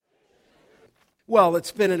Well,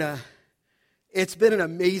 it's been an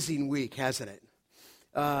amazing week, hasn't it?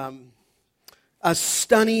 A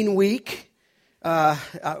stunning week.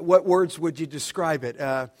 What words would you describe it?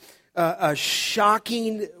 A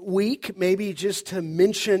shocking week, maybe just to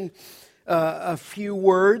mention a few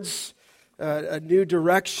words. A new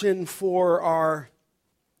direction for our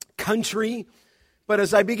country. But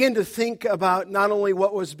as I begin to think about not only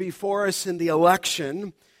what was before us in the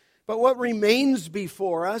election, but what remains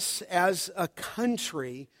before us as a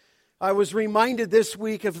country, I was reminded this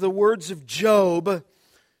week of the words of Job,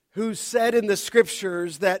 who said in the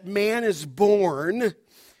scriptures that man is born,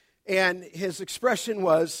 and his expression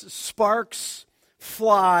was, sparks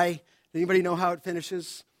fly. Anybody know how it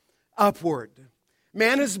finishes? Upward.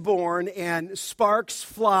 Man is born and sparks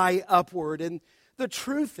fly upward. And the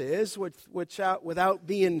truth is, without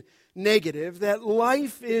being negative, that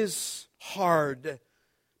life is hard.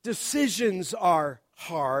 Decisions are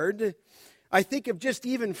hard. I think of just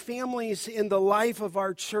even families in the life of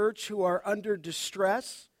our church who are under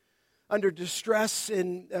distress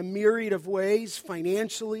in a myriad of ways,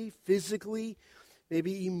 financially, physically,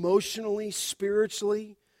 maybe emotionally,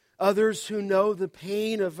 spiritually. Others who know the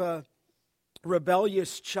pain of a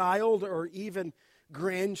rebellious child or even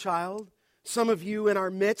grandchild. Some of you in our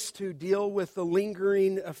midst who deal with the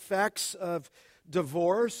lingering effects of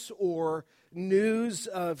divorce or news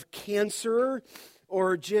of cancer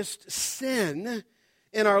or just sin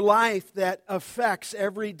in our life that affects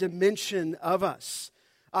every dimension of us.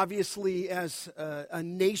 Obviously, as a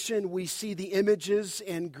nation, we see the images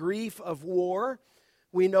and grief of war.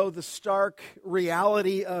 We know the stark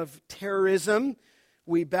reality of terrorism.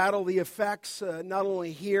 We battle the effects not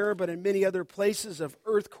only here, but in many other places of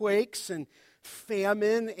earthquakes and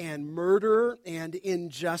famine and murder and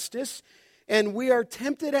injustice. And we are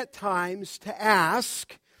tempted at times to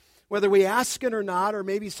ask, whether we ask it or not, or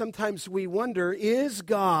maybe sometimes we wonder, is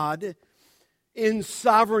God in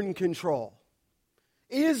sovereign control?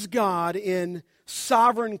 Is God in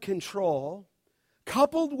sovereign control?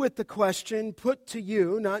 Coupled with the question put to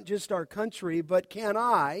you, not just our country, but can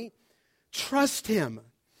I trust Him?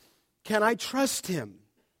 Can I trust Him?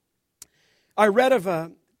 I read of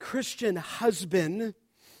a Christian husband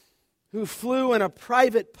who flew in a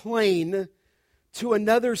private plane to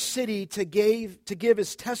another city to give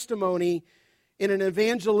his testimony in an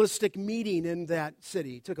evangelistic meeting in that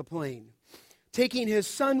city. He took a plane, taking his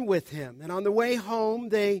son with him. And on the way home,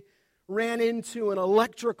 they ran into an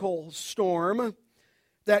electrical storm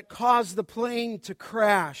that caused the plane to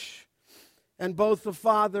crash. And both the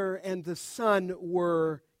father and the son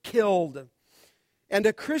were killed. And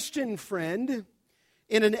a Christian friend,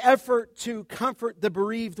 in an effort to comfort the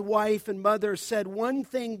bereaved wife and mother, said, one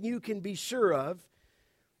thing you can be sure of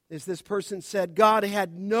is, this person said, God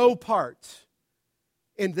had no part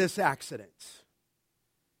in this accident.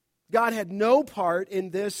 God had no part in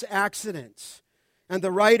this accident. And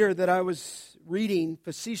the writer that I was reading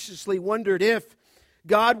facetiously wondered if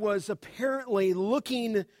God was apparently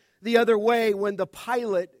looking the other way when the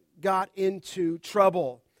pilot got into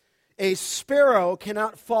trouble. A sparrow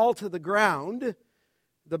cannot fall to the ground,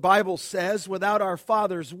 the Bible says, without our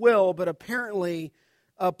Father's will, but apparently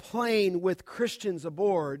a plane with Christians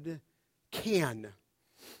aboard can.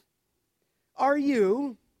 Are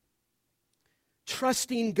you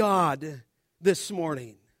trusting God this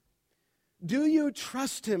morning? Do you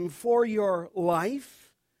trust Him for your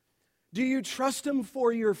life? Do you trust Him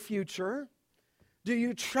for your future? Do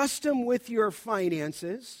you trust Him with your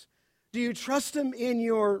finances? Do you trust Him in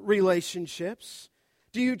your relationships?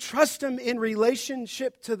 Do you trust Him in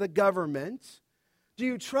relationship to the government? Do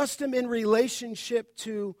you trust Him in relationship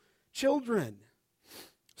to children?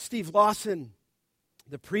 Steve Lawson,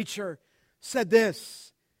 the preacher, said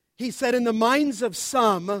this. He said, in the minds of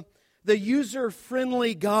some, the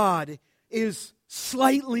user-friendly God is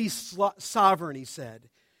slightly sovereign, he said.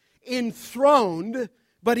 Enthroned,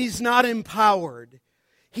 but He's not empowered.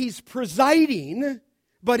 He's presiding,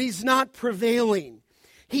 but He's not prevailing.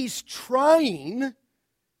 He's trying,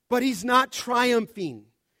 but He's not triumphing.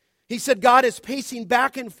 He said God is pacing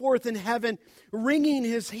back and forth in heaven, wringing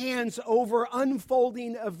His hands over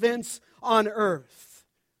unfolding events on earth.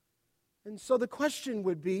 And so the question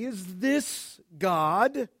would be, is this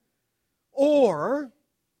God, or,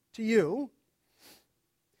 to you,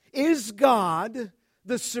 is God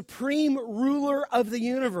the supreme ruler of the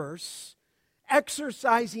universe,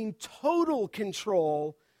 exercising total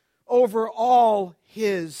control over all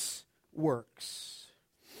His works?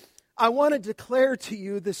 I want to declare to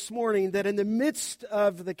you this morning that in the midst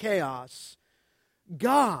of the chaos,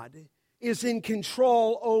 God is in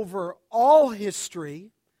control over all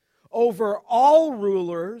history, over all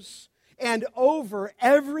rulers, and over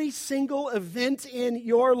every single event in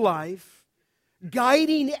your life,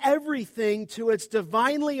 guiding everything to its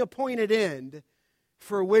divinely appointed end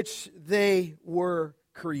for which they were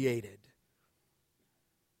created.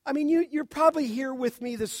 I mean, you're probably here with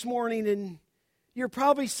me this morning and you're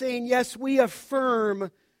probably saying, yes, we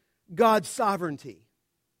affirm God's sovereignty.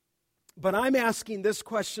 But I'm asking this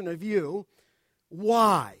question of you,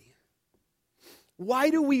 why? Why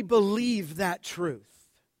do we believe that truth?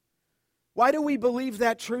 Why do we believe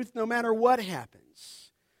that truth no matter what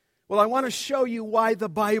happens? Well, I want to show you why the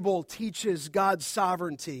Bible teaches God's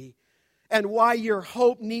sovereignty and why your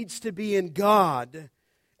hope needs to be in God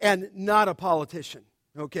and not a politician,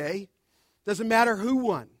 okay? Doesn't matter who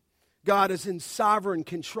won. God is in sovereign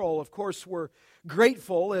control. Of course, we're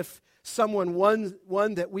grateful if someone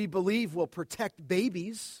won that we believe will protect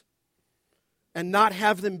babies and not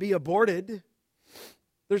have them be aborted.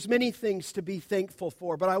 There's many things to be thankful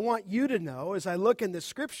for, but I want you to know, as I look in the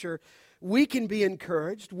Scripture, we can be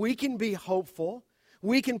encouraged, we can be hopeful,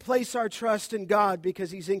 we can place our trust in God because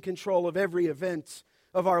He's in control of every event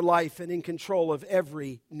of our life and in control of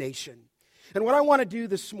every nation. And what I want to do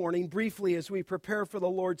this morning, briefly, as we prepare for the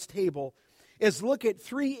Lord's table, is look at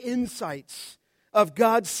 3 insights of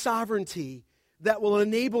God's sovereignty that will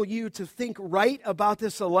enable you to think right about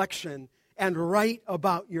this election and right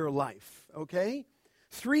about your life, okay?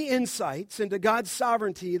 3 insights into God's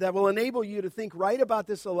sovereignty that will enable you to think right about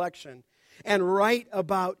this election and right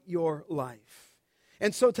about your life.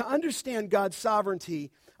 And so to understand God's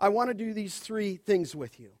sovereignty, I want to do these 3 things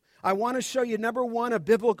with you. I want to show you, number 1, a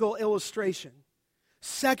biblical illustration.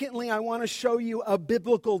 Secondly, I want to show you a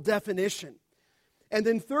biblical definition. And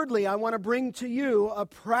then thirdly, I want to bring to you a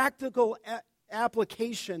practical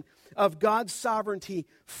application of God's sovereignty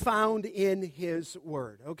found in His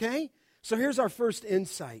Word, okay? So here's our first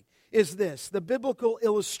insight, is this, the biblical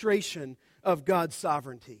illustration of God's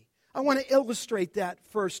sovereignty. I want to illustrate that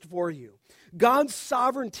first for you. God's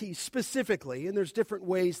sovereignty specifically, and there's different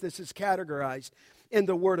ways this is categorized in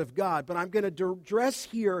the Word of God, but I'm going to address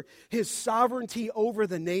here His sovereignty over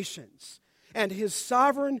the nations and His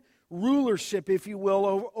sovereign rulership, if you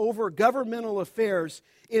will, over governmental affairs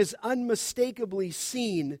is unmistakably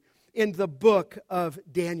seen in the book of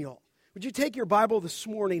Daniel. Would you take your Bible this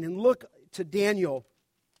morning and look to Daniel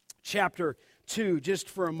chapter 2 just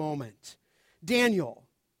for a moment. Daniel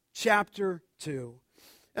chapter 2.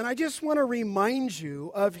 And I just want to remind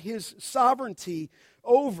you of His sovereignty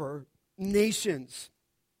over nations.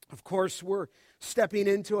 Of course, we're stepping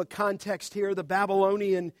into a context here, the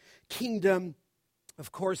Babylonian kingdom.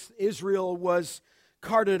 Of course, Israel was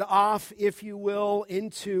carted off, if you will,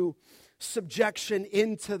 into subjection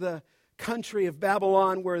into the country of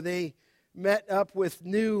Babylon, where they met up with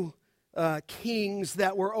new kings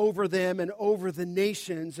that were over them and over the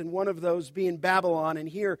nations, and one of those being Babylon. And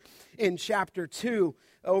here in chapter 2,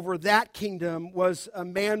 over that kingdom was a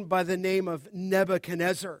man by the name of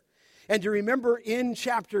Nebuchadnezzar. And you remember in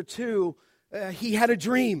chapter 2, he had a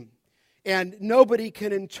dream, and nobody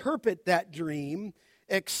can interpret that dream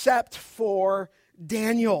except for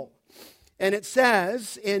Daniel. And it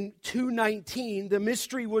says in 2:19, the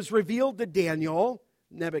mystery was revealed to Daniel,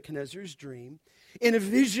 Nebuchadnezzar's dream, in a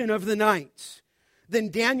vision of the night. Then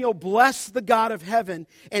Daniel blessed the God of heaven,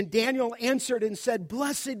 and Daniel answered and said,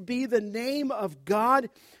 "Blessed be the name of God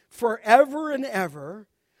forever and ever,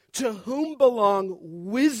 to whom belong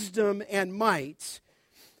wisdom and might."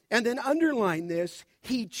 And then underline this,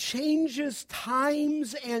 He changes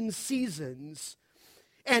times and seasons,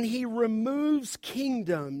 and He removes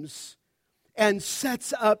kingdoms and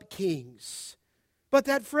sets up kings. But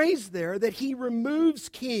that phrase there, that He removes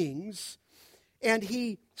kings and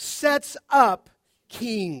He sets up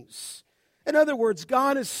kings. In other words,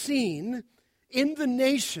 God is seen in the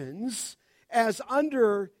nations as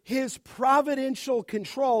under His providential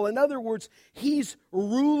control. In other words, He's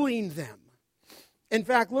ruling them. In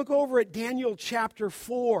fact, look over at Daniel chapter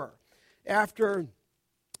 4. After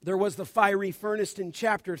there was the fiery furnace in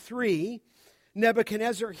chapter 3,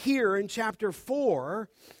 Nebuchadnezzar here in chapter 4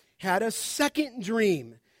 had a second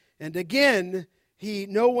dream. And again,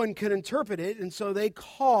 no one could interpret it, and so they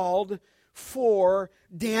called for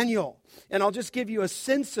Daniel. And I'll just give you a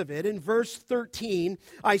sense of it. In verse 13,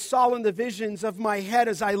 I saw in the visions of my head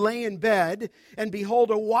as I lay in bed, and behold,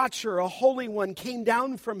 a watcher, a holy one, came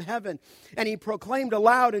down from heaven. And he proclaimed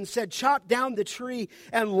aloud and said, "Chop down the tree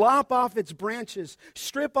and lop off its branches,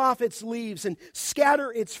 strip off its leaves and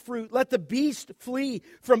scatter its fruit. Let the beast flee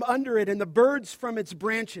from under it and the birds from its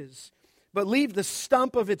branches, but leave the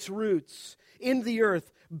stump of its roots in the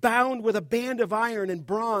earth. bound with a band of iron and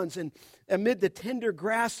bronze, and amid the tender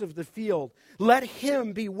grass of the field. Let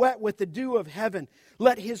him be wet with the dew of heaven.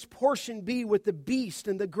 Let his portion be with the beast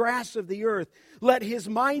and the grass of the earth. Let his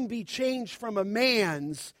mind be changed from a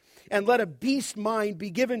man's, and let a beast mind be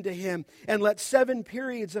given to him, and let 7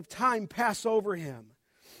 periods of time pass over him.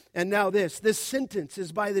 And now this sentence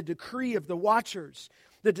is by the decree of the watchers,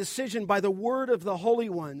 the decision by the word of the holy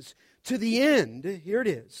ones, to the end, here it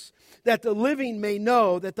is, that the living may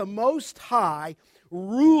know that the Most High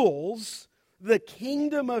rules the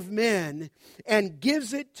kingdom of men and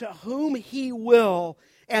gives it to whom he will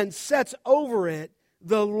and sets over it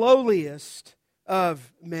the lowliest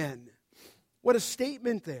of men. What a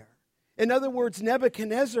statement there. In other words,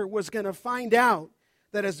 Nebuchadnezzar was going to find out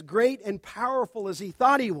that as great and powerful as he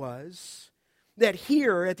thought he was, that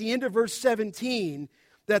here at the end of verse 17,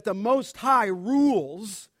 that the Most High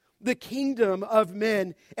rules the kingdom of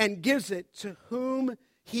men and gives it to whom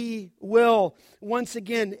he will. Once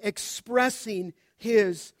again, expressing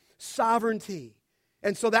his sovereignty.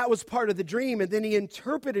 And so that was part of the dream. And then he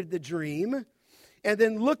interpreted the dream. And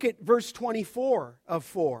then look at verse 24 of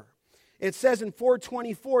 4. It says in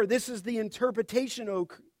 4:24, this is the interpretation,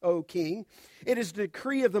 O king. It is the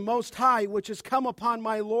decree of the Most High which has come upon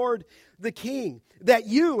my Lord the king, that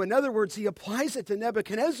you, in other words, he applies it to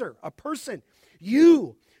Nebuchadnezzar, a person,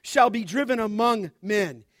 you shall be driven among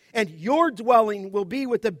men, and your dwelling will be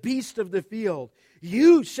with the beast of the field.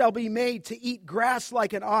 You shall be made to eat grass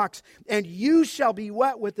like an ox, and you shall be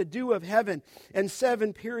wet with the dew of heaven, and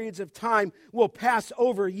 7 periods of time will pass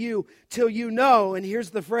over you till you know, and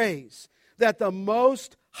here's the phrase, that the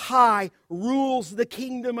Most High rules the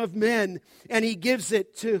kingdom of men, and he gives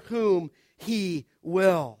it to whom he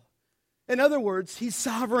will. In other words, he's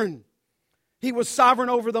sovereign. He was sovereign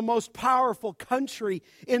over the most powerful country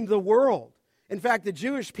in the world. In fact, the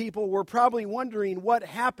Jewish people were probably wondering what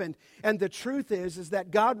happened. And the truth is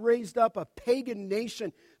that God raised up a pagan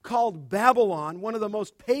nation called Babylon, one of the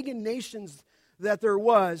most pagan nations that there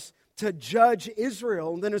was, to judge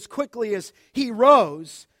Israel. And then as quickly as he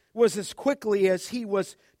rose, was as quickly as he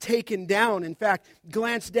was taken down. In fact,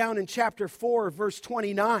 glance down in chapter 4, verse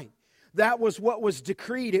 29. That was what was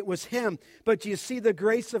decreed. It was him. But do you see the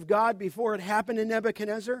grace of God before it happened in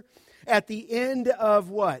Nebuchadnezzar? At the end of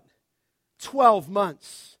what? 12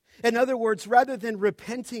 months. In other words, rather than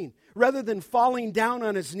repenting, rather than falling down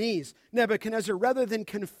on his knees, Nebuchadnezzar, rather than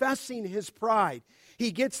confessing his pride,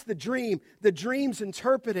 he gets the dream, the dream's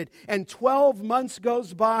interpreted, and 12 months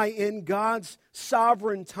goes by in God's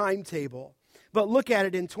sovereign timetable. But look at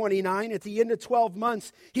it in 29. At the end of 12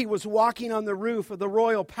 months, he was walking on the roof of the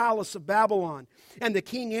royal palace of Babylon. And the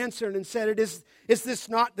king answered and said, Is this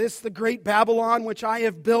not the great Babylon which I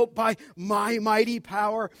have built by my mighty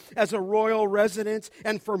power as a royal residence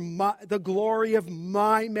and for the glory of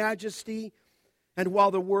my majesty? And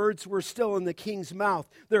while the words were still in the king's mouth,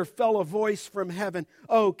 there fell a voice from heaven,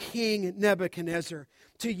 O King Nebuchadnezzar,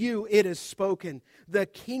 to you it is spoken, the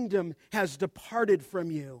kingdom has departed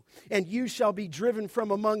from you, and you shall be driven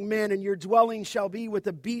from among men, and your dwelling shall be with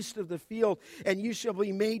the beast of the field, and you shall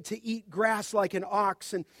be made to eat grass like an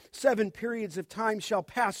ox, and 7 periods of time shall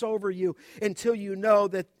pass over you until you know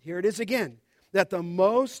that, here it is again, that the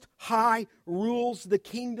Most High rules the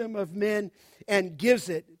kingdom of men and gives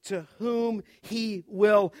it to whom he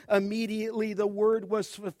will. Immediately the word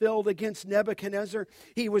was fulfilled against Nebuchadnezzar.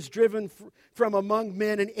 He was driven from among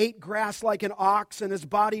men and ate grass like an ox, and his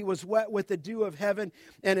body was wet with the dew of heaven,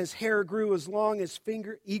 and his hair grew as long as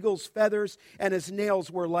eagle's feathers, and his nails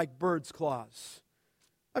were like bird's claws.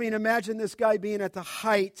 I mean, imagine this guy being at the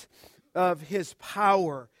height of his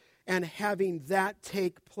power and having that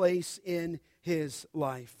take place in his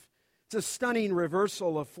life. It's a stunning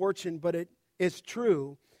reversal of fortune, but it is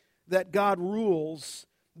true that God rules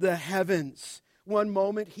the heavens. One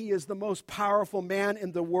moment he is the most powerful man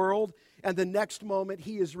in the world, and the next moment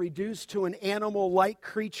he is reduced to an animal-like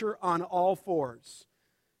creature on all fours.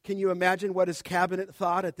 Can you imagine what his cabinet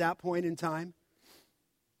thought at that point in time?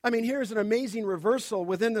 I mean, here's an amazing reversal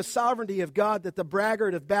within the sovereignty of God, that the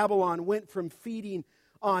braggart of Babylon went from feeding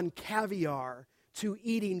on caviar to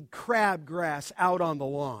eating crabgrass out on the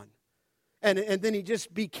lawn. And then he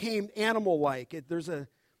just became animal-like. There's a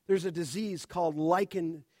disease called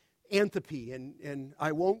lycanthropy, and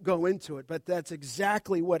I won't go into it, but that's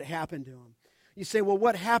exactly what happened to him. You say, well,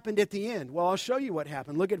 what happened at the end? Well, I'll show you what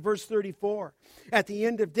happened. Look at verse 34. At the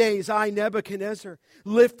end of days, I, Nebuchadnezzar,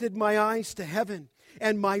 lifted my eyes to heaven,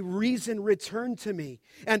 and my reason returned to me.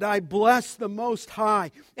 And I blessed the Most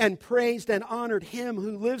High, and praised and honored him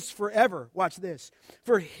who lives forever. Watch this.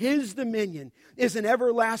 For his dominion is an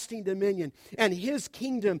everlasting dominion, and his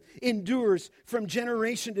kingdom endures from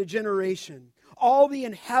generation to generation. All the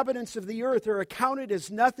inhabitants of the earth are accounted as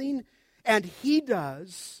nothing, and he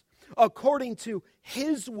does according to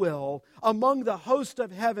his will among the host of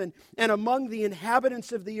heaven and among the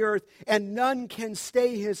inhabitants of the earth, and none can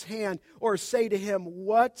stay his hand or say to him,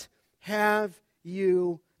 what have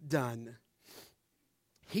you done?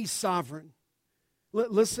 He's sovereign.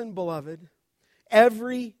 Listen, beloved,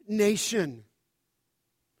 every nation,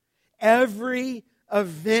 every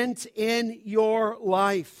event in your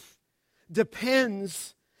life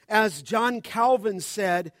depends, as John Calvin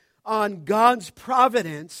said, on God's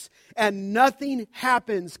providence, and nothing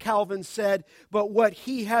happens, Calvin said, but what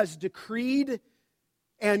he has decreed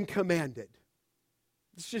and commanded.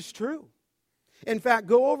 It's just true. In fact,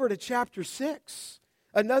 go over to chapter 6.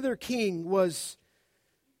 Another king was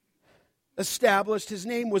established. His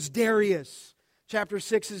name was Darius. Chapter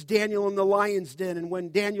 6 is Daniel in the lion's den, and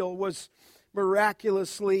when Daniel was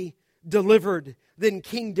miraculously delivered, then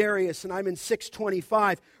King Darius, and I'm in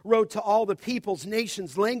 625, wrote to all the peoples,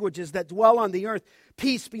 nations, languages that dwell on the earth,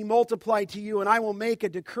 peace be multiplied to you, and I will make a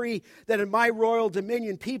decree that in my royal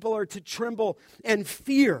dominion people are to tremble and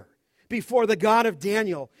fear before the God of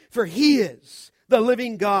Daniel, for he is the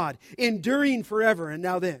living God, enduring forever. And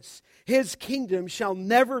now this, his kingdom shall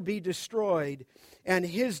never be destroyed, and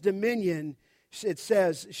his dominion, it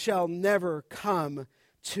says, shall never come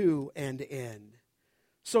to an end.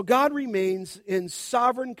 So God remains in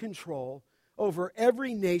sovereign control over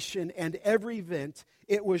every nation and every event.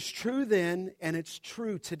 It was true then, and it's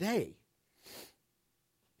true today.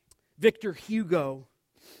 Victor Hugo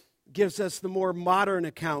gives us the more modern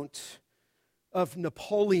account of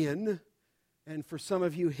Napoleon, and for some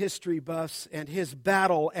of you history buffs, and his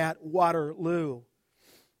battle at Waterloo.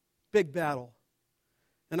 Big battle.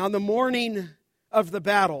 And on the morning of the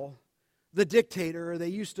battle, the dictator, or they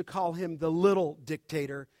used to call him the little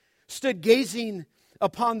dictator, stood gazing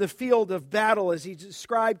upon the field of battle as he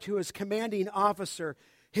described to his commanding officer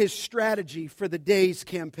his strategy for the day's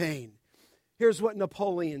campaign. Here's what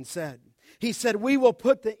Napoleon said. He said, we will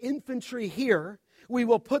put the infantry here, we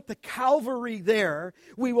will put the cavalry there,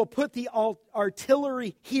 we will put the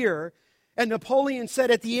artillery here. And Napoleon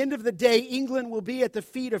said, at the end of the day, England will be at the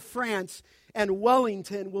feet of France, and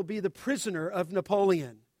Wellington will be the prisoner of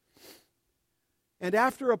Napoleon. And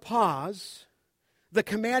after a pause, the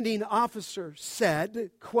commanding officer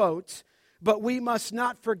said, quote, but we must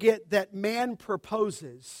not forget that man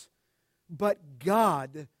proposes, but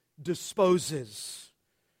God disposes.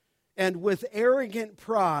 And with arrogant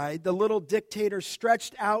pride, the little dictator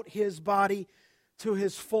stretched out his body to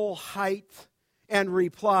his full height and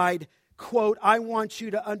replied, quote, I want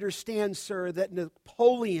you to understand, sir, that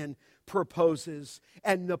Napoleon proposes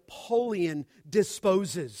and Napoleon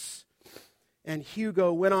disposes. And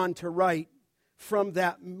Hugo went on to write, from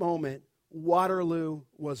that moment, Waterloo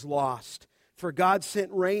was lost. For God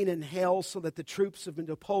sent rain and hail so that the troops of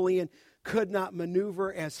Napoleon could not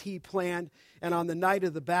maneuver as he planned. And on the night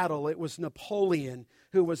of the battle, it was Napoleon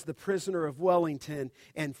who was the prisoner of Wellington,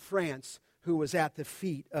 and France who was at the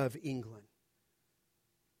feet of England.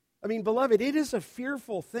 I mean, beloved, it is a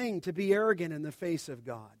fearful thing to be arrogant in the face of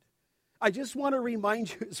God. I just want to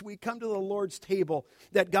remind you as we come to the Lord's table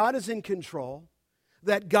that God is in control,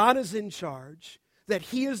 that God is in charge, that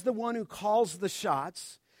he is the one who calls the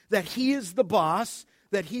shots, that he is the boss,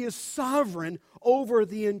 that he is sovereign over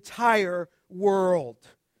the entire world.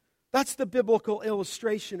 That's the biblical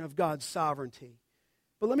illustration of God's sovereignty.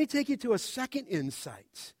 But let me take you to a second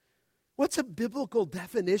insight. What's a biblical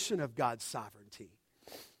definition of God's sovereignty?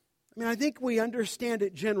 I mean, I think we understand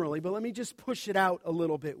it generally, but let me just push it out a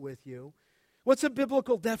little bit with you. What's a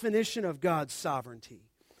biblical definition of God's sovereignty?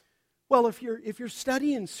 Well, if you're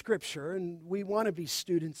studying Scripture, and we want to be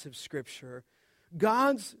students of Scripture,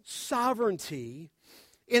 God's sovereignty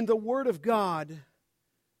in the Word of God,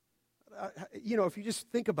 if you just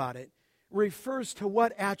think about it, refers to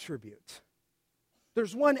what attribute?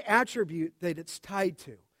 There's one attribute that it's tied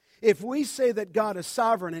to. If we say that God is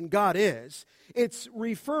sovereign, and God is, it's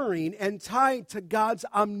referring and tied to God's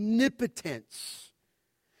omnipotence.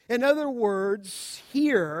 In other words,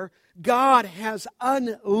 here, God has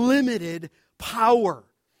unlimited power.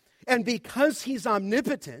 And because he's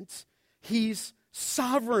omnipotent, he's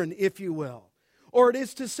sovereign, if you will. Or it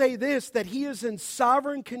is to say this, that he is in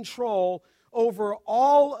sovereign control over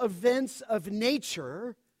all events of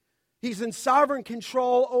nature. He's in sovereign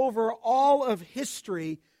control over all of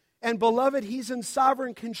history. And beloved, He's in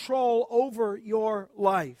sovereign control over your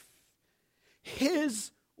life.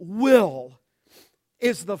 His will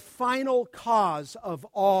is the final cause of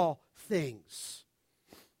all things.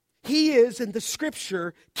 He is, in the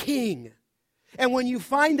Scripture, King. And when you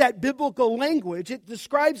find that biblical language, it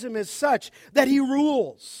describes Him as such, that He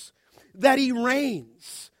rules, that He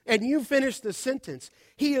reigns. And you finish the sentence.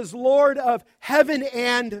 He is Lord of heaven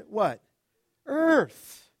and what?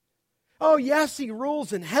 Earth. Oh, yes, He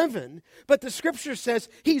rules in heaven, but the Scripture says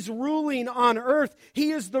He's ruling on earth.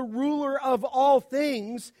 He is the ruler of all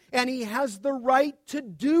things, and He has the right to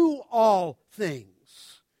do all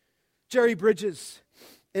things. Jerry Bridges,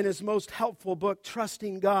 in his most helpful book,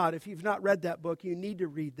 Trusting God, if you've not read that book, you need to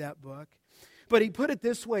read that book. But he put it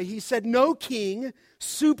this way. He said, no king,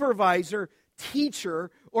 supervisor, teacher,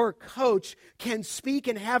 or coach can speak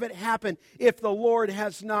and have it happen if the Lord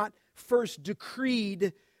has not first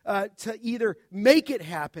decreed to either make it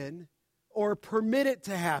happen or permit it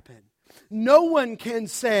to happen. No one can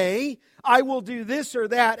say, I will do this or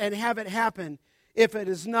that and have it happen if it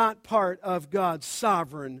is not part of God's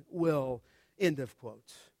sovereign will. End of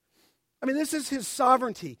quote. I mean, this is His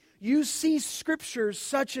sovereignty. You see scriptures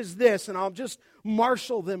such as this, and I'll just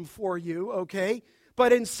marshal them for you, okay?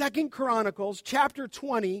 But in 2 Chronicles chapter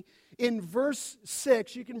 20, in verse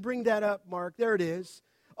 6, you can bring that up, Mark. There it is.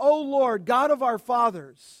 O Lord, God of our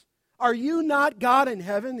fathers, are you not God in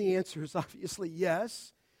heaven? The answer is obviously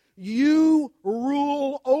yes. You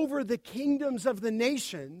rule over the kingdoms of the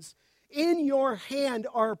nations. In your hand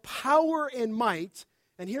are power and might,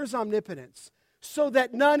 and here's omnipotence, so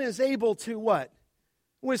that none is able to what?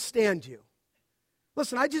 Withstand you.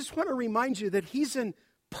 Listen, I just want to remind you that He's in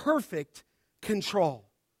perfect control.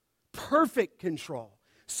 Perfect control.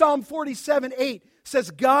 Psalm 47:8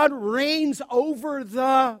 says God reigns over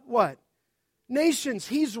the what? Nations.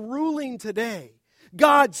 He's ruling today.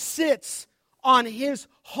 God sits on His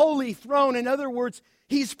holy throne. In other words,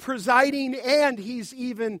 He's presiding and He's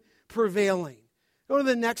even prevailing. Go to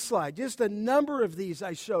the next slide. Just a number of these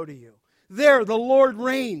I show to you. There, the Lord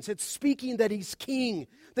reigns. It's speaking that He's king,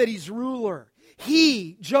 that He's ruler.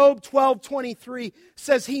 He, Job 12:23,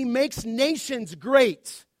 says He makes nations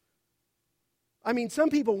great. I mean, some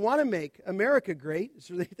people want to make America great. Is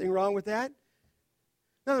there anything wrong with that?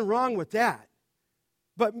 Nothing wrong with that.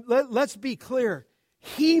 But let's be clear.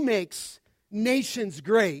 He makes nations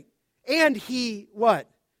great. And He, what?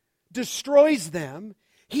 Destroys them.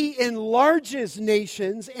 He enlarges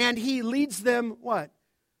nations and He leads them, what?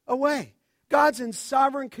 Away. God's in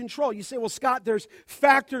sovereign control. You say, well, Scott, there's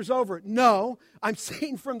factors over it. No, I'm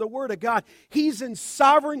saying from the Word of God, He's in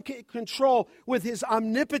sovereign control with His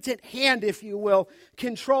omnipotent hand, if you will,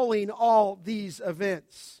 controlling all these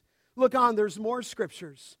events. Look on, there's more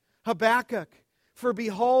scriptures. Habakkuk, for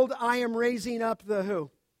behold, I am raising up the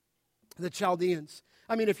who? The Chaldeans.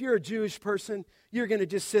 I mean, if you're a Jewish person, you're going to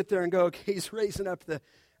just sit there and go, okay, He's raising up the...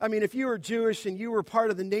 I mean, if you were Jewish and you were part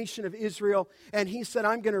of the nation of Israel, and He said,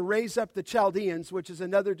 I'm going to raise up the Chaldeans, which is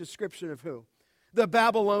another description of who? The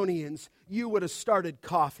Babylonians, you would have started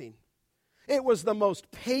coughing. It was the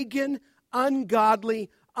most pagan, ungodly,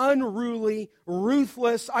 unruly,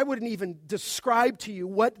 ruthless. I wouldn't even describe to you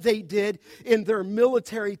what they did in their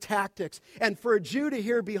military tactics. And for a Jew to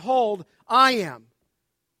hear, behold, I am.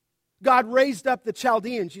 God raised up the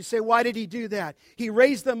Chaldeans. You say, why did He do that? He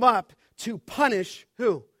raised them up to punish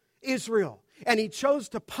who? Israel. And He chose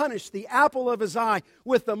to punish the apple of His eye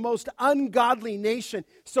with the most ungodly nation.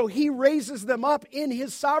 So He raises them up in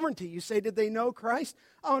His sovereignty. You say, did they know Christ?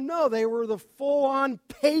 Oh no, they were the full-on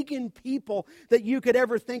pagan people that you could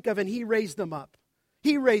ever think of, and He raised them up.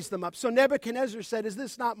 He raised them up. So Nebuchadnezzar said, is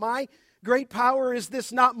this not my great power? Is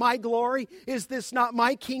this not my glory? Is this not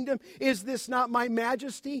my kingdom? Is this not my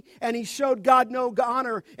majesty? And he showed God no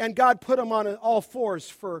honor, and God put him on all fours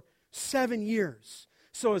for 7 years.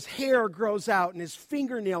 So his hair grows out and his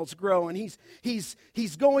fingernails grow, and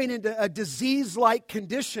he's going into a disease-like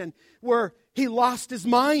condition where he lost his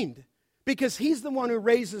mind because he's the one who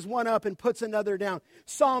raises one up and puts another down.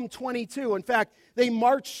 Psalm 22, in fact, they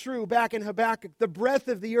marched through back in Habakkuk the breadth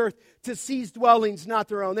of the earth to seize dwellings not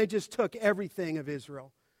their own. They just took everything of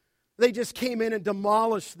Israel. They just came in and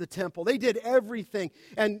demolished the temple. They did everything,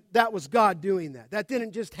 and that was God doing that. That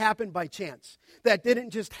didn't just happen by chance. That didn't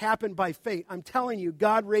just happen by fate. I'm telling you,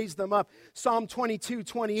 God raised them up. Psalm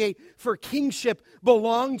 22:28, for kingship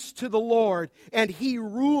belongs to the Lord, and He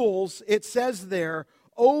rules, it says there,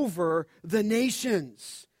 over the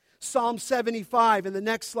nations. Psalm 75, in the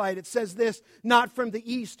next slide, it says this, not from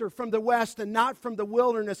the east or from the west and not from the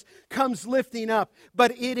wilderness comes lifting up,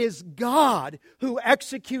 but it is God who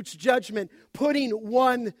executes judgment, putting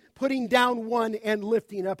down one and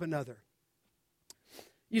lifting up another.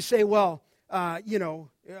 You say, well,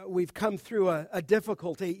 we've come through a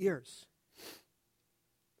difficult 8 years.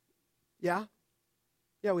 Yeah?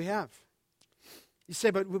 Yeah, we have. You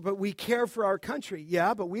say, but we care for our country.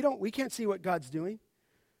 Yeah, but we can't see what God's doing.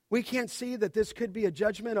 We can't see that this could be a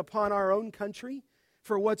judgment upon our own country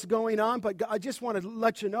for what's going on. But I just want to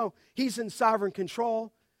let you know, He's in sovereign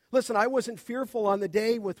control. Listen, I wasn't fearful on the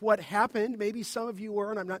day with what happened. Maybe some of you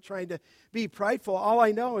were, and I'm not trying to be prideful. All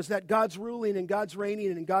I know is that God's ruling and God's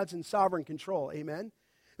reigning and God's in sovereign control. Amen?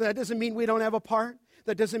 That doesn't mean we don't have a part.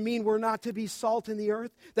 That doesn't mean we're not to be salt in the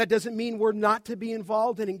earth. That doesn't mean we're not to be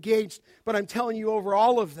involved and engaged. But I'm telling you, over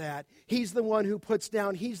all of that, He's the one who puts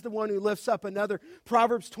down. He's the one who lifts up another.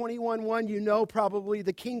 Proverbs 21:1, you know probably,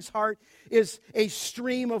 the king's heart is a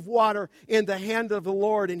stream of water in the hand of the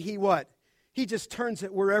Lord. And He what? He just turns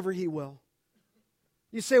it wherever He will.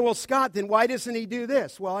 You say, well, Scott, then why doesn't He do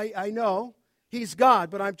this? Well, I know He's God,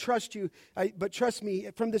 but but trust me,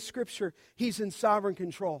 from the Scripture, He's in sovereign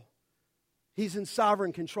control. He's in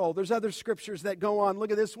sovereign control. There's other scriptures that go on.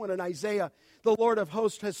 Look at this one in Isaiah. The Lord of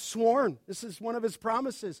hosts has sworn. This is one of His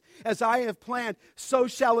promises. As I have planned, so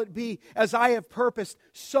shall it be. As I have purposed,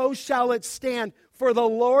 so shall it stand. For the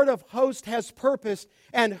Lord of hosts has purposed,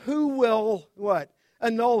 and who will, what?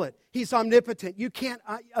 Annul it. He's omnipotent. You can't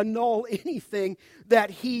annul anything that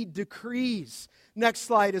He decrees. Next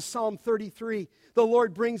slide is Psalm 33. The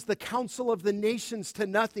Lord brings the counsel of the nations to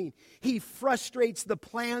nothing. He frustrates the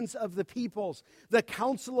plans of the peoples. The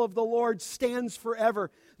counsel of the Lord stands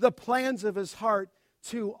forever. The plans of His heart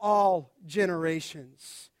to all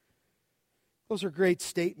generations. Those are great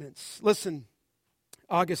statements. Listen,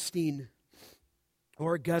 Augustine,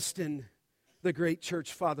 the great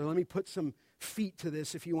church father. Let me put some feet to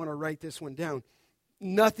this if you want to write this one down.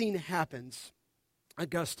 Nothing happens,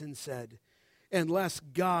 Augustine said, unless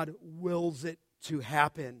God wills it to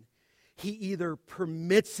happen. He either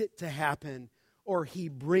permits it to happen or He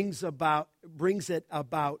brings it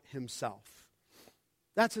about Himself.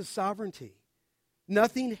 That's His sovereignty.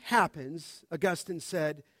 Nothing happens, Augustine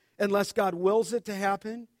said, unless God wills it to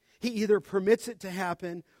happen. He either permits it to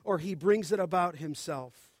happen or He brings it about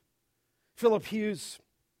Himself. Philip Hughes,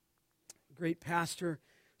 great pastor,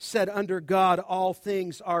 said, under God all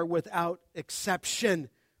things are without exception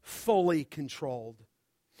fully controlled.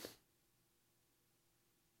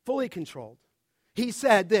 Fully controlled. He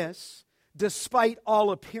said this, despite all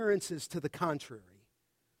appearances to the contrary.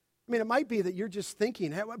 I mean, it might be that you're just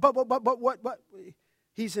thinking, but what?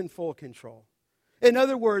 He's in full control. In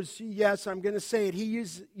other words, yes, I'm going to say it, He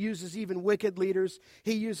uses even wicked leaders.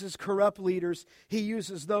 He uses corrupt leaders. He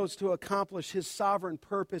uses those to accomplish His sovereign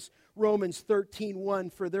purpose. Romans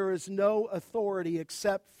 13:1, for there is no authority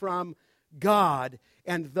except from God,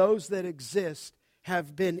 and those that exist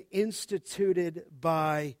have been instituted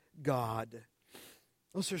by God.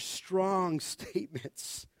 Those are strong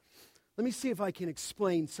statements. Let me see if I can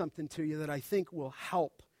explain something to you that I think will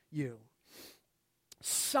help you.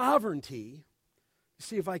 Sovereignty,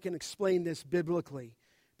 see if I can explain this biblically,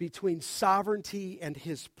 between sovereignty and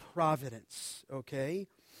His providence, okay?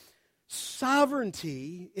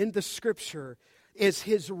 Sovereignty in the Scripture is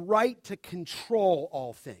His right to control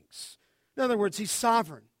all things. In other words, He's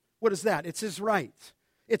sovereign. What is that? It's His right.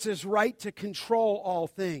 It's His right to control all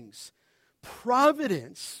things.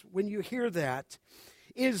 Providence, when you hear that,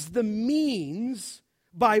 is the means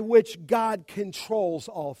by which God controls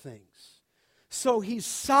all things. So He's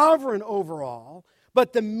sovereign over all,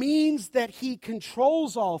 but the means that He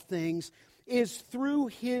controls all things is through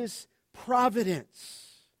His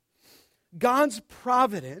providence. God's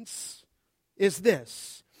providence is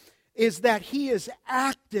this, is that He is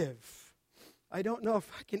active. I don't know if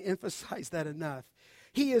I can emphasize that enough.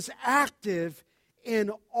 He is active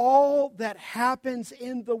in all that happens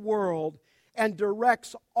in the world and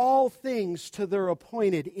directs all things to their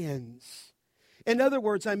appointed ends. In other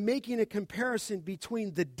words, I'm making a comparison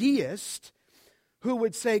between the deist, who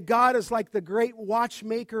would say God is like the great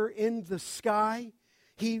watchmaker in the sky.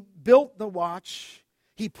 He built the watch.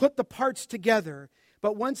 He put the parts together.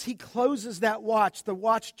 But once He closes that watch, the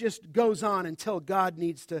watch just goes on until God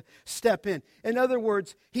needs to step in. In other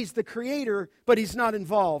words, He's the creator, but He's not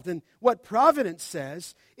involved. And what providence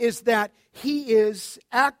says is that He is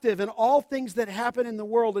active in all things that happen in the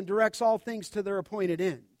world and directs all things to their appointed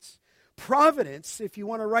ends. Providence, if you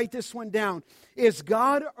want to write this one down, is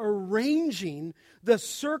God arranging the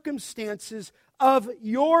circumstances of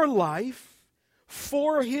your life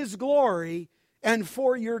for His glory and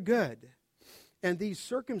for your good. And these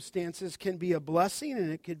circumstances can be a blessing,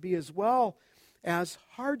 and it could be as well as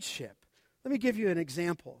hardship. Let me give you an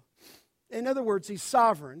example. In other words, He's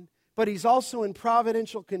sovereign, but He's also in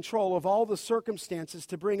providential control of all the circumstances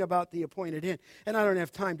to bring about the appointed end. And I don't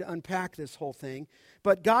have time to unpack this whole thing,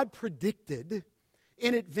 but God predicted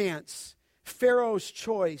in advance Pharaoh's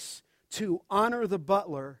choice to honor the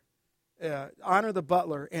butler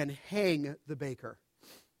and hang the baker.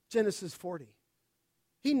 Genesis 40.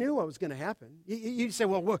 He knew what was going to happen. You say,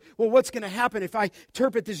 well, what's going to happen if I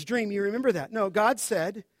interpret this dream? You remember that? No, God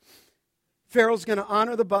said Pharaoh's going to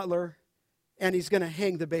honor the butler and he's going to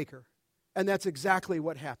hang the baker. And that's exactly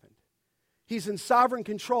what happened. He's in sovereign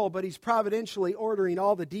control, but He's providentially ordering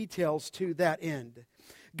all the details to that end.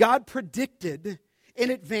 God predicted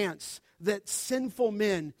in advance that sinful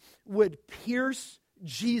men would pierce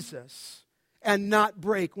Jesus and not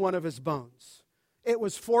break one of His bones. It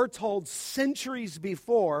was foretold centuries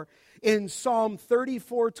before in Psalm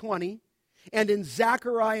 34:20 and in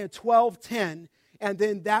Zechariah 12:10, and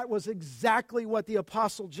then that was exactly what the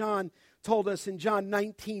Apostle John told us in John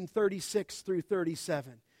 19:36 through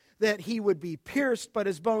 37, that He would be pierced, but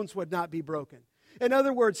His bones would not be broken. In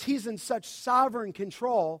other words, He's in such sovereign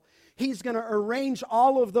control, He's going to arrange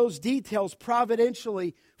all of those details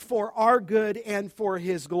providentially for our good and for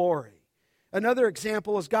His glory. Another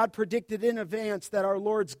example is God predicted in advance that our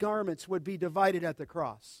Lord's garments would be divided at the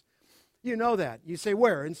cross. You know that. You say,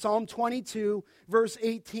 where? In Psalm 22, verse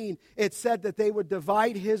 18, it said that they would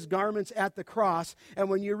divide His garments at the cross. And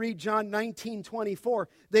when you read John 19:24,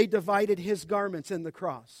 they divided His garments at the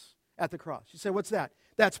cross. You say, what's that?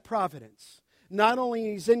 That's providence. Not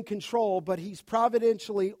only He's in control, but He's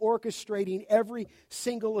providentially orchestrating every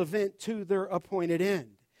single event to their appointed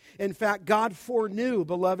end. In fact, God foreknew,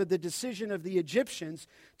 beloved, the decision of the Egyptians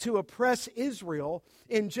to oppress Israel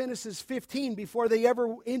in Genesis 15 before they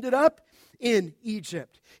ever ended up in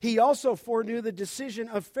Egypt. He also foreknew the decision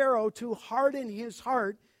of Pharaoh to harden his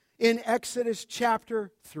heart in Exodus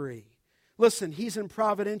chapter 3. Listen, He's in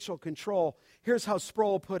providential control. Here's how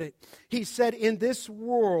Sproul put it. He said, in this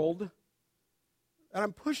world, and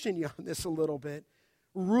I'm pushing you on this a little bit,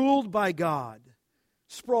 ruled by God,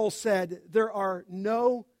 Sproul said, there are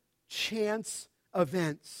no chance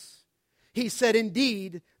events. He said,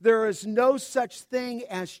 indeed, there is no such thing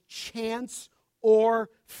as chance or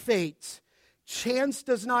fate. Chance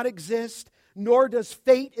does not exist, nor does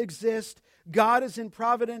fate exist. God is in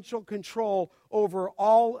providential control over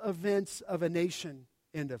all events of a nation.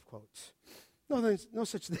 End of quotes. No, there's no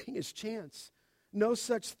such thing as chance. No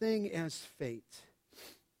such thing as fate.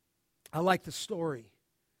 I like the story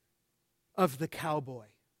of the cowboy,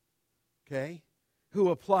 okay, who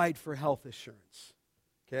applied for health insurance,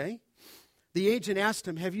 okay? The agent asked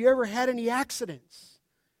him, have you ever had any accidents?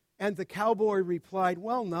 And the cowboy replied,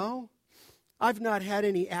 well, no, I've not had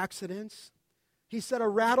any accidents. He said, a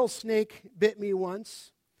rattlesnake bit me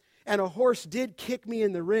once, and a horse did kick me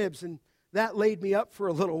in the ribs, and that laid me up for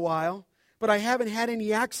a little while, but I haven't had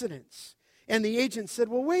any accidents. And the agent said,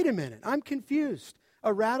 well, wait a minute, I'm confused.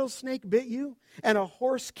 A rattlesnake bit you, and a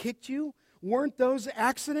horse kicked you? Weren't those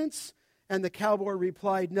accidents? And the cowboy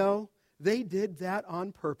replied, no, they did that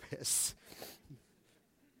on purpose.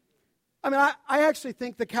 I mean, I actually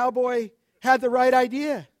think the cowboy had the right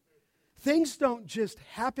idea. Things don't just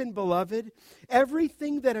happen, beloved.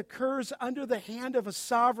 Everything that occurs under the hand of a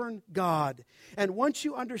sovereign God. And once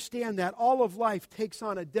you understand that, all of life takes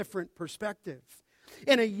on a different perspective.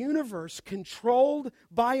 In a universe controlled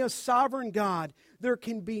by a sovereign God, there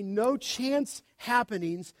can be no chance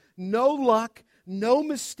happenings, no luck, no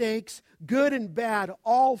mistakes, good and bad,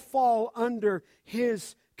 all fall under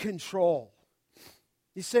His control.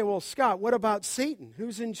 You say, well, Scott, what about Satan?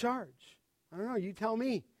 Who's in charge? I don't know, you tell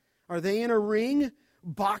me. Are they in a ring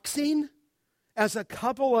boxing as a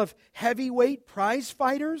couple of heavyweight prize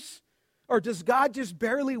fighters? Or does God just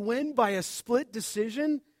barely win by a split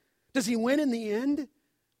decision? Does He win in the end?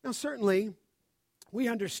 Now, certainly, we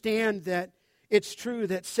understand that it's true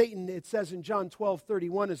that Satan, it says in John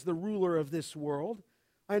 12:31, is the ruler of this world.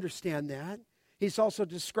 I understand that. He's also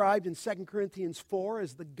described in 2 Corinthians 4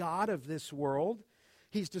 as the god of this world.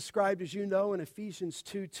 He's described, as you know, in Ephesians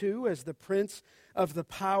 2:2 as the prince of the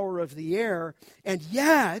power of the air. And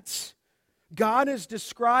yet, God is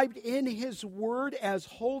described in His Word as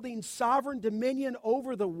holding sovereign dominion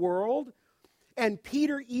over the world. And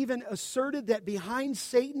Peter even asserted that behind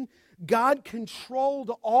Satan, God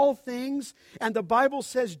controlled all things. And the Bible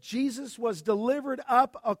says Jesus was delivered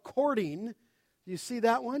up according. Do you see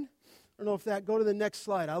that one? I don't know if that, go to the next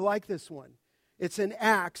slide. I like this one. It's in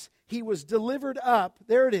Acts. He was delivered up,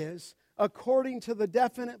 there it is, according to the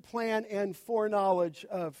definite plan and foreknowledge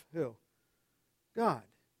of who? God.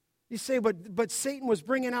 You say, but Satan was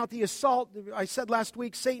bringing out the assault. I said last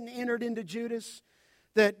week, Satan entered into Judas,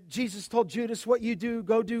 that Jesus told Judas, what you do,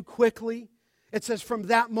 go do quickly. It says from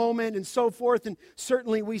that moment and so forth, and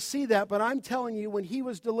certainly we see that, but I'm telling you, when he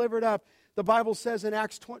was delivered up, the Bible says in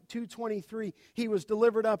Acts 2:23, he was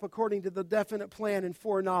delivered up according to the definite plan and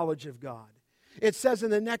foreknowledge of God. It says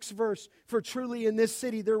in the next verse, for truly in this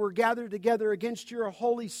city there were gathered together against your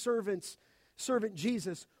holy servant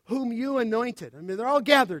Jesus, whom you anointed. I mean, they're all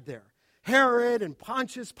gathered there. Herod and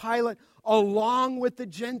Pontius Pilate, along with the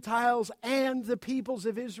Gentiles and the peoples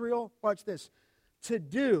of Israel, watch this, to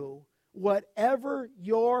do whatever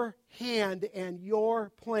your hand and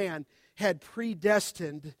your plan had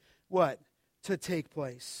predestined, what? To take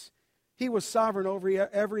place. He was sovereign over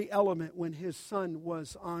every element when his Son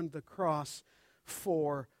was on the cross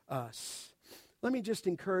for us. Let me just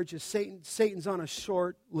encourage you, Satan's on a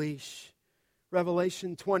short leash.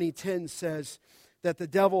 Revelation 20:10 says that the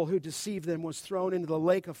devil who deceived them was thrown into the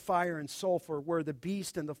lake of fire and sulfur where the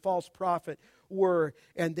beast and the false prophet were,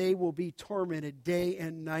 and they will be tormented day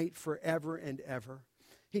and night forever and ever.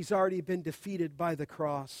 He's already been defeated by the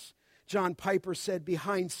cross. John Piper said,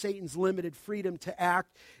 behind Satan's limited freedom to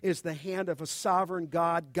act is the hand of a sovereign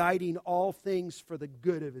God guiding all things for the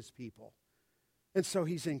good of his people. And so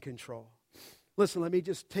he's in control. Listen, let me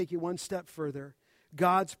just take you one step further.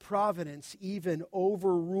 God's providence even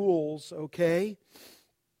overrules, the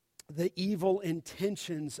evil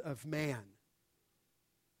intentions of man.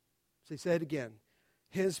 So he said again,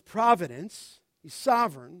 his providence, he's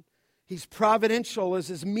sovereign, he's providential as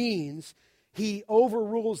his means, he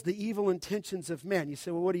overrules the evil intentions of man. You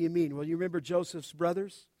say, well, what do you mean? Well, you remember Joseph's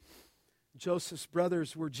brothers? Joseph's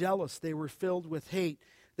brothers were jealous. They were filled with hate.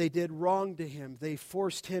 They did wrong to him. They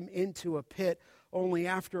forced him into a pit only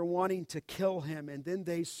after wanting to kill him. And then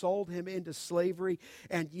they sold him into slavery.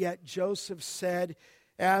 And yet Joseph said,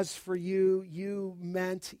 as for you, you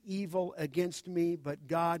meant evil against me, but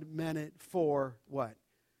God meant it for what?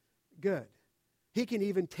 Good. He can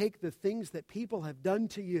even take the things that people have done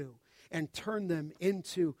to you and turn them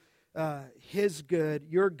into his good,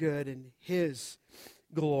 your good, and his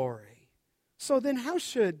glory. So then how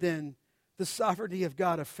should then the sovereignty of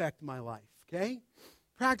God affect my life? Okay?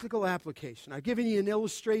 Practical application. I've given you an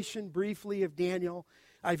illustration briefly of Daniel.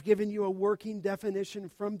 I've given you a working definition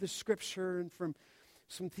from the Scripture and from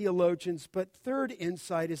some theologians. But third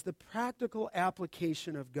insight is the practical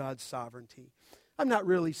application of God's sovereignty. I'm not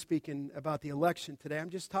really speaking about the election today.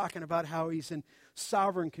 I'm just talking about how he's in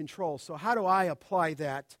sovereign control. So how do I apply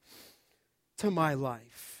that to my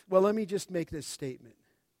life? Well, let me just make this statement.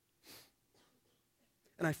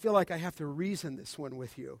 And I feel like I have to reason this one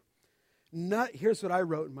with you. Here's what I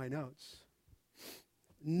wrote in my notes.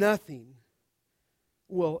 Nothing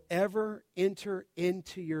will ever enter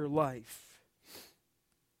into your life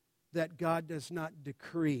that God does not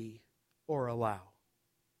decree or allow.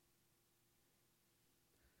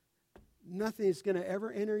 Nothing is going to ever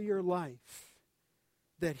enter your life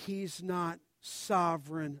that he's not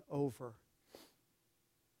sovereign over.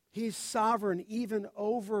 He's sovereign even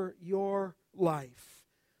over your life,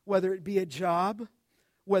 whether it be a job,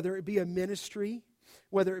 whether it be a ministry,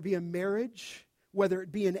 whether it be a marriage, whether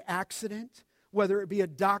it be an accident, whether it be a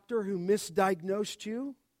doctor who misdiagnosed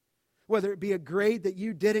you, whether it be a grade that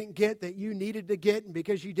you didn't get that you needed to get, and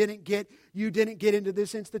because you didn't get into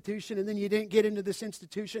this institution, and then you didn't get into this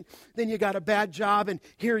institution, then you got a bad job, and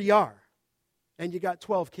here you are. And you got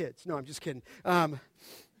 12 kids. No, I'm just kidding.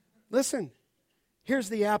 Listen, here's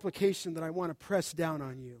the application that I want to press down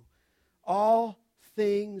on you. All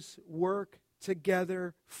things work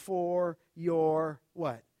together for your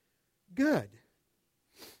what? Good.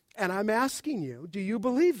 And I'm asking you, do you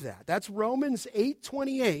believe that? That's Romans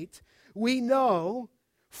 8:28. We know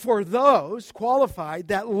for those qualified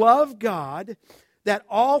that love God, that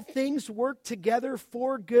all things work together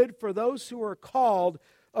for good for those who are called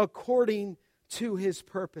according to his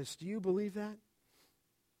purpose. Do you believe that?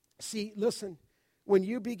 See, listen, when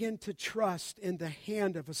you begin to trust in the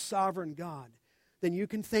hand of a sovereign God, then you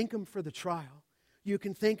can thank him for the trial. You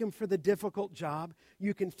can thank him for the difficult job.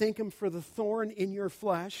 You can thank him for the thorn in your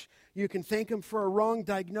flesh. You can thank him for a wrong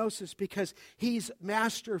diagnosis because he's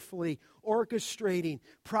masterfully orchestrating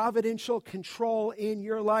providential control in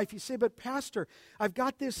your life. You say, but Pastor, I've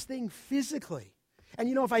got this thing physically. And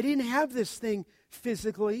you know, if I didn't have this thing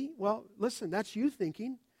physically, well, listen, that's you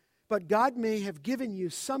thinking. But God may have given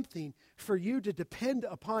you something for you to depend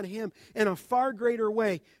upon him in a far greater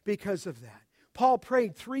way because of that. Paul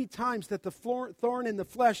prayed 3 times that the thorn in the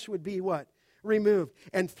flesh would be what? removed.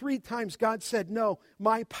 And 3 times God said, no,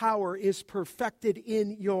 my power is perfected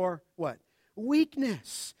in your what?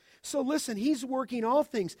 Weakness. So listen, he's working all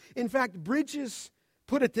things. In fact, Bridges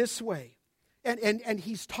put it this way, and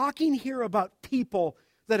he's talking here about people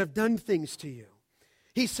that have done things to you.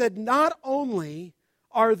 He said, not only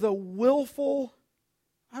are the willful,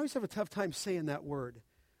 I always have a tough time saying that word.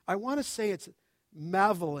 I want to say it's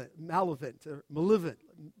malevolent.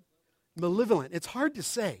 It's hard to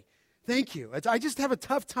say. Thank you. I just have a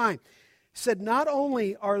tough time. He said, not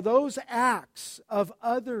only are those acts of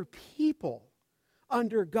other people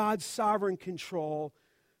under God's sovereign control,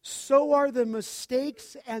 so are the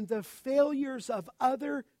mistakes and the failures of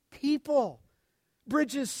other people.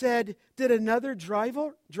 Bridges said, did another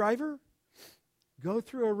driver go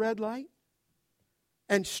through a red light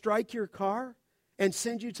and strike your car and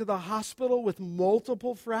send you to the hospital with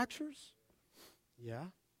multiple fractures? Yeah.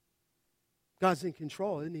 God's in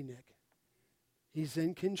control, isn't he, Nick? He's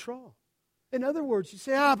in control. In other words, you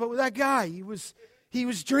say, but with that guy, he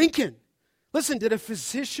was drinking. Listen, did a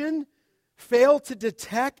physician fail to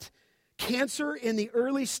detect cancer in the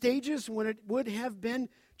early stages when it would have been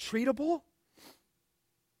treatable?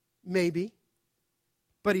 Maybe.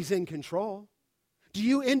 But he's in control. Do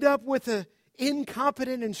you end up with an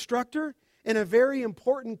incompetent instructor in a very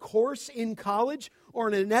important course in college, or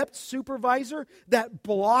an inept supervisor that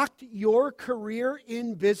blocked your career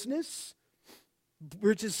in business?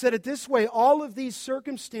 Bridges said it this way, all of these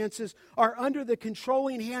circumstances are under the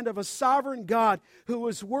controlling hand of a sovereign God who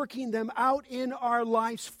is working them out in our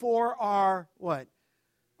lives for our, what?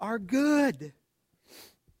 Our good.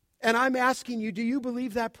 And I'm asking you, do you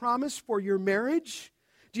believe that promise for your marriage?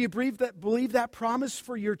 Do you believe that promise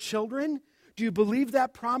for your children? Do you believe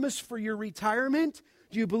that promise for your retirement?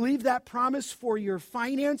 Do you believe that promise for your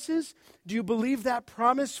finances? Do you believe that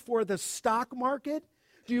promise for the stock market?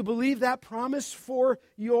 Do you believe that promise for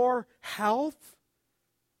your health?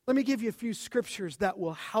 Let me give you a few scriptures that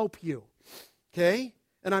will help you, okay?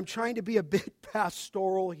 And I'm trying to be a bit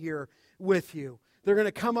pastoral here with you. They're going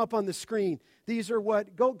to come up on the screen. These are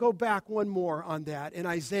go back one more on that in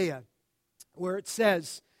Isaiah, where it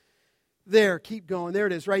says, there, keep going, there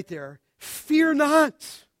it is right there. Fear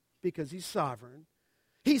not, because he's sovereign.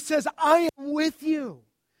 He says, I am with you.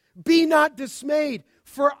 Be not dismayed,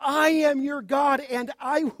 for I am your God, and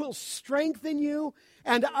I will strengthen you,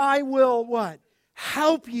 and I will, what?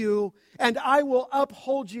 Help you, and I will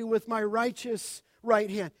uphold you with my righteous right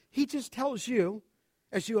hand. He just tells you,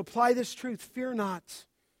 as you apply this truth, fear not.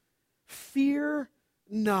 Fear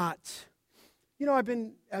not. You know, I've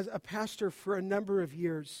been as a pastor for a number of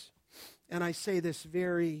years, and I say this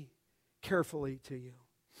very carefully to you.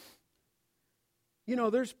 You know,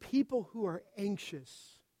 there's people who are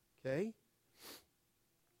anxious, okay?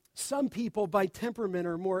 Some people by temperament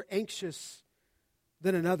are more anxious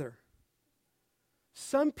than another.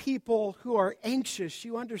 Some people who are anxious,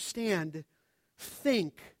 you understand,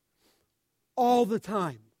 think all the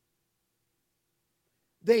time.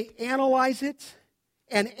 They analyze it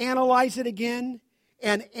and analyze it again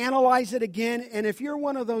and analyze it again. And if you're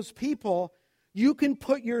one of those people, you can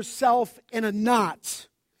put yourself in a knot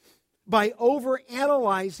by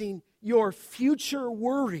overanalyzing your future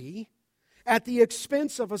worry at the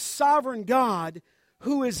expense of a sovereign God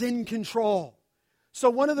who is in control. So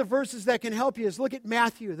one of the verses that can help you is look at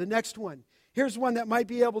Matthew, the next one. Here's one that might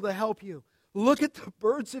be able to help you. Look at the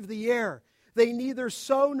birds of the air. They neither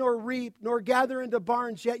sow nor reap nor gather into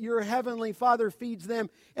barns, yet your heavenly Father feeds them.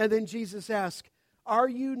 And then Jesus asks, are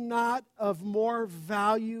you not of more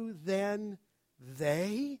value than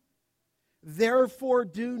they? Therefore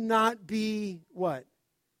do not be, what?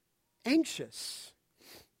 Anxious.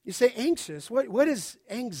 You say anxious. What is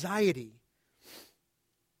anxiety?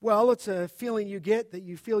 Well, it's a feeling you get that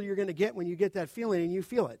you feel you're going to get when you get that feeling, and you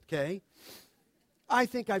feel it, okay? I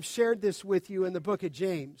think I've shared this with you in the book of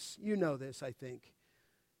James. You know this, I think.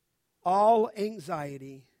 All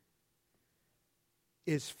anxiety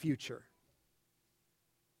is future.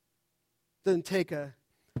 Doesn't take a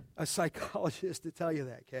psychologist to tell you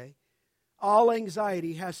that, okay? All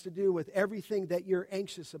anxiety has to do with everything that you're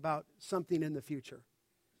anxious about, something in the future.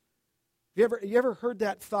 You ever heard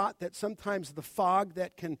that thought that sometimes the fog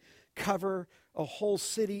that can cover a whole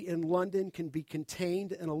city in London can be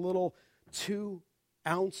contained in a little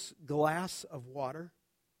 2-ounce glass of water?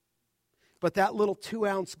 But that little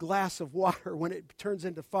 2-ounce glass of water, when it turns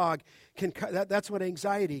into fog, that's what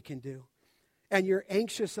anxiety can do. and you're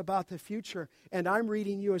anxious about the future. And I'm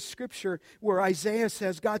reading you a scripture where Isaiah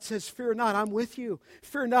says, God says, fear not, I'm with you.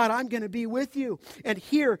 Fear not, I'm going to be with you. And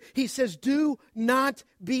here he says, do not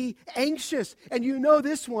be anxious. And you know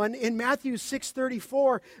this one in Matthew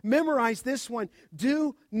 6:34. Memorize this one.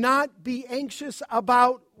 Do not be anxious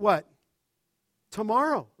about what?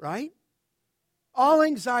 Tomorrow, right? All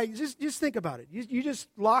anxiety, just think about it. You just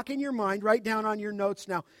lock in your mind, write down on your notes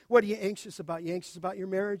now, what are you anxious about? You anxious about your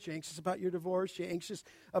marriage? You anxious about your divorce? You anxious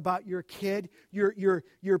about your kid? You're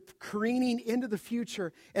careening into the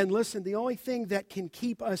future. And listen, the only thing that can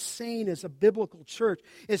keep us sane as a biblical church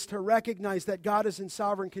is to recognize that God is in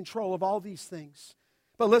sovereign control of all these things.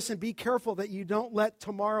 But listen, be careful that you don't let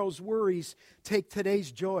tomorrow's worries take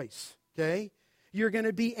today's joys, okay? You're going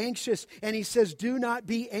to be anxious. And he says, do not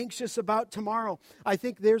be anxious about tomorrow. I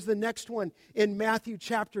think there's the next one in Matthew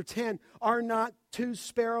chapter 10. Are not 2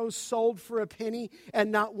 sparrows sold for a penny,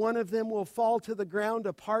 and not one of them will fall to the ground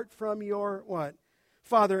apart from your what?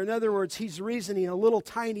 Father. In other words, he's reasoning a little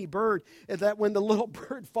tiny bird, that when the little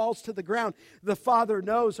bird falls to the ground, the Father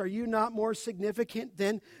knows, are you not more significant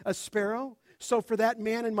than a sparrow? So for that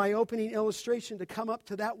man in my opening illustration to come up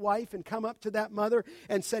to that wife and come up to that mother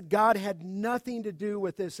and said God had nothing to do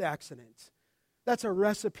with this accident. That's a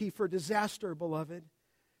recipe for disaster, beloved.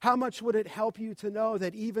 How much would it help you to know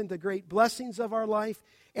that even the great blessings of our life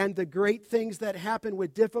and the great things that happen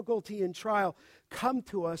with difficulty and trial come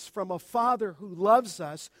to us from a Father who loves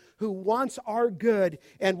us, who wants our good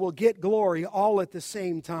and will get glory all at the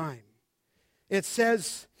same time. It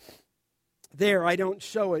says there, I don't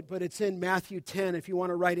show it, but it's in Matthew 10, if you want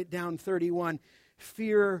to write it down, 31.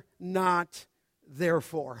 Fear not,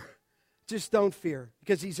 therefore. Just don't fear,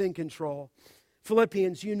 because he's in control.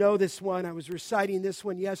 Philippians, you know this one. I was reciting this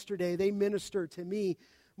one yesterday. They minister to me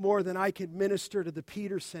more than I could minister to the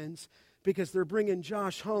Petersons, because they're bringing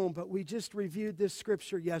Josh home. But we just reviewed this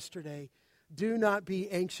scripture yesterday. Do not be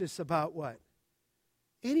anxious about what?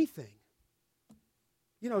 Anything.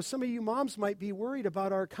 You know, some of you moms might be worried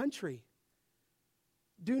about our country.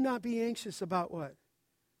 Do not be anxious about what?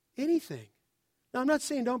 Anything. Now, I'm not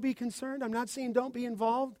saying don't be concerned. I'm not saying don't be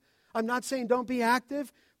involved. I'm not saying don't be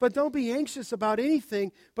active. But don't be anxious about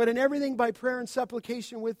anything. But in everything by prayer and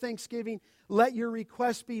supplication with thanksgiving, let your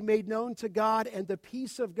requests be made known to God, and the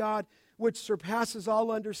peace of God, which surpasses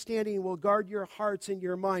all understanding, will guard your hearts and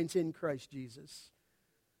your minds in Christ Jesus.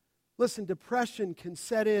 Listen, depression can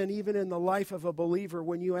set in even in the life of a believer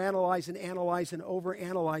when you analyze and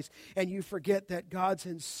overanalyze, and you forget that God's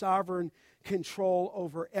in sovereign control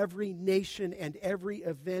over every nation and every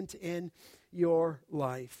event in your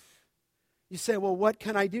life. You say, well, what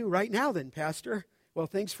can I do right now then, Pastor? Well,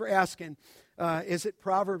 thanks for asking. Is it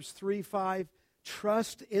Proverbs 3:5?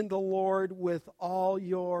 Trust in the Lord with all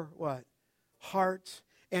your what? Heart,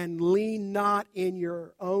 and lean not in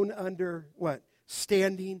your own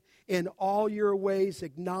standing. In all your ways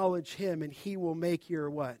acknowledge him, and he will make your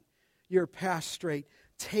what? Your path straight.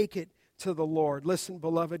 Take it to the Lord. Listen,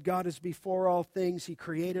 beloved, God is before all things. He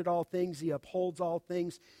created all things. He upholds all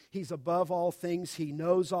things. He's above all things. He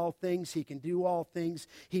knows all things. He can do all things.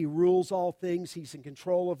 He rules all things. He's in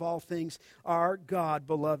control of all things. Our God,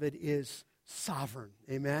 beloved, is sovereign.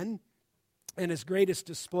 Amen? And his greatest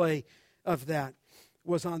display of that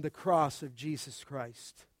was on the cross of Jesus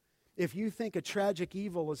Christ. If you think a tragic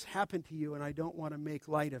evil has happened to you, and I don't want to make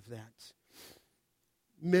light of that,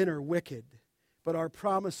 men are wicked. But our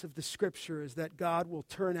promise of the Scripture is that God will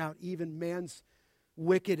turn out even man's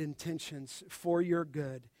wicked intentions for your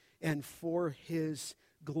good and for his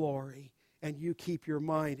glory. And you keep your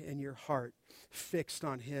mind and your heart fixed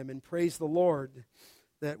on him. And praise the Lord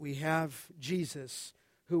that we have Jesus,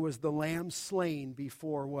 who was the Lamb slain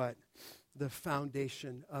before what? The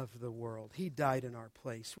foundation of the world. He died in our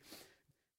place.